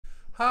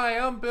Hi,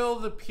 I'm Bill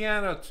the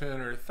Piano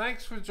Tuner.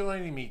 Thanks for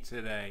joining me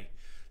today.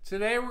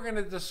 Today we're going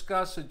to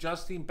discuss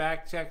adjusting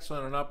back checks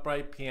on an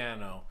upright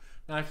piano.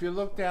 Now if you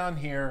look down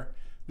here,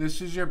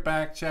 this is your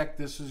back check,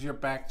 this is your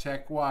back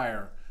check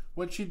wire.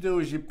 What you do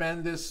is you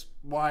bend this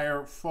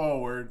wire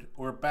forward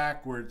or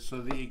backwards so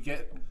that you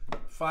get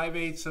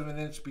 5/8 of an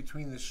inch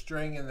between the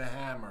string and the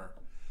hammer.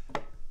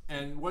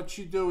 And what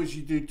you do is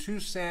you do 2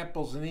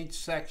 samples in each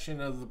section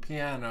of the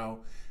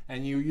piano,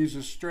 and you use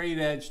a straight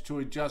edge to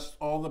adjust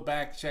all the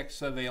back checks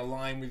so they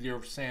align with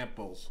your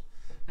samples.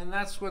 And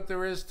that's what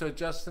there is to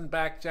adjusting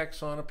back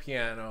checks on a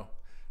piano.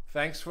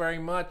 Thanks very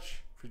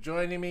much for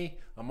joining me.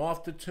 I'm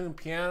off to tune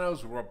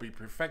pianos where I'll be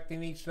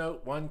perfecting each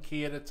note one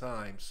key at a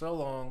time. So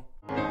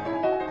long.